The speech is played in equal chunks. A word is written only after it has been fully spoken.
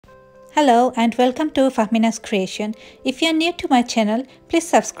Hello and welcome to Fahmina's Creation. If you are new to my channel, please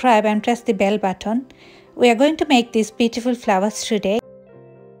subscribe and press the bell button. We are going to make these beautiful flowers today.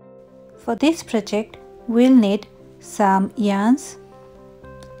 For this project, we'll need some yarns,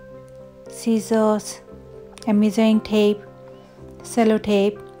 scissors, a measuring tape,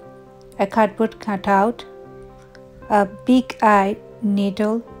 sellotape, a cardboard cutout, a big eye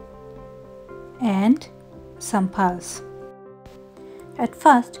needle, and some pulse. At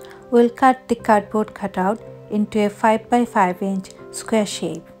first, we'll cut the cardboard cutout into a 5 by 5 inch square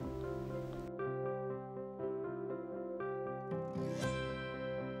shape.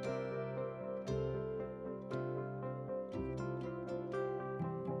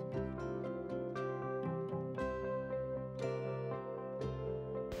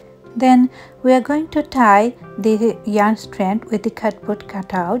 Then we are going to tie the yarn strand with the cardboard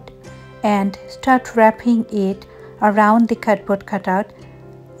cutout and start wrapping it around the cardboard cutout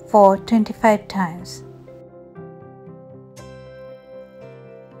for 25 times.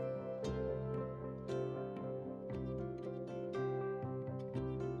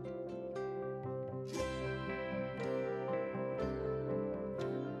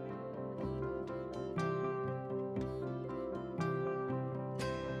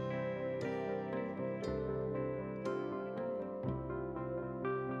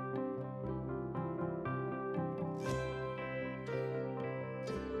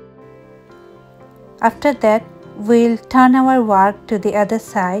 After that, we'll turn our work to the other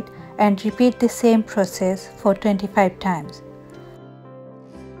side and repeat the same process for 25 times.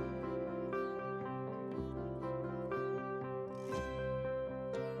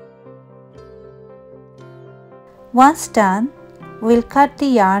 Once done, we'll cut the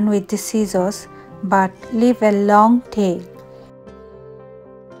yarn with the scissors but leave a long tail.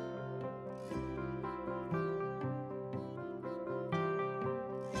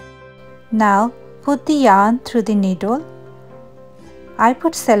 Now put the yarn through the needle. I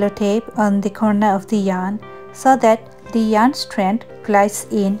put sellotape on the corner of the yarn so that the yarn strand glides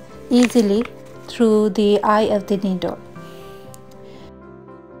in easily through the eye of the needle.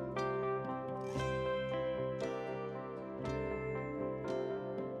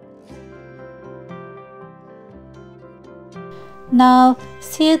 Now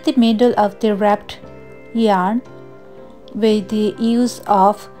seal the middle of the wrapped yarn with the use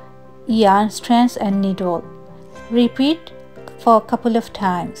of yarn strands and needle. Repeat for a couple of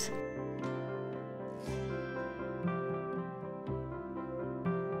times.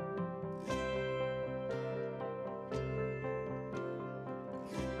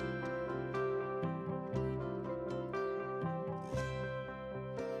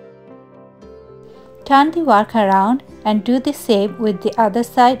 Turn the work around and do the same with the other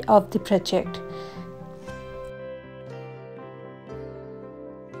side of the project.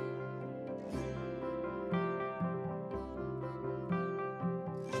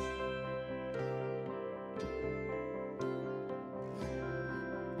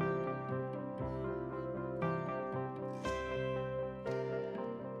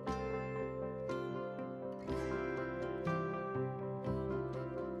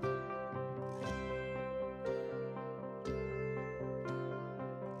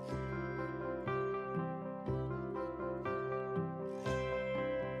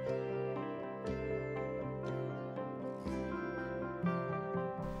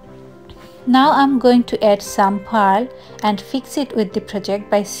 Now I'm going to add some purl and fix it with the project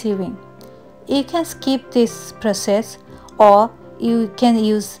by sewing. You can skip this process or you can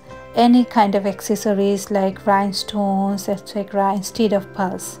use any kind of accessories like rhinestones, etc. instead of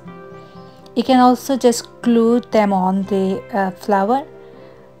purls. You can also just glue them on the flower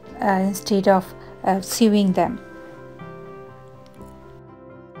instead of sewing them.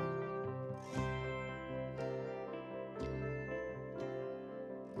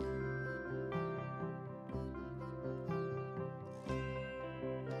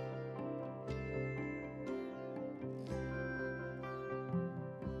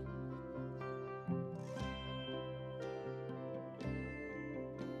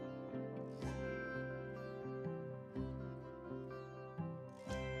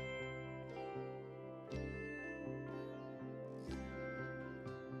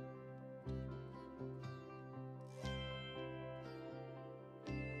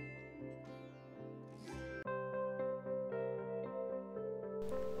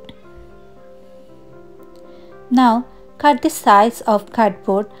 Now cut the size of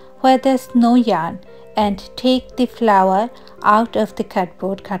cardboard where there is no yarn and take the flower out of the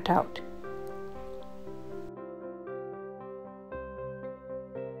cardboard cutout.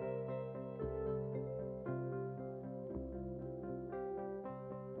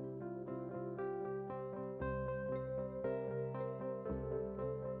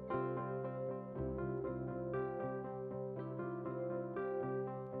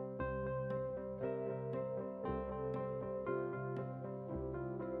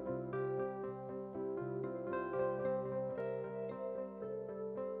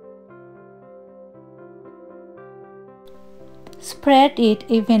 Spread it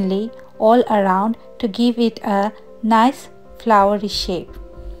evenly all around to give it a nice flowery shape.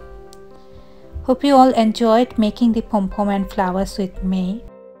 Hope you all enjoyed making the pom-pom and flowers with me.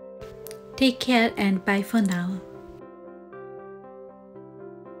 Take care and bye for now.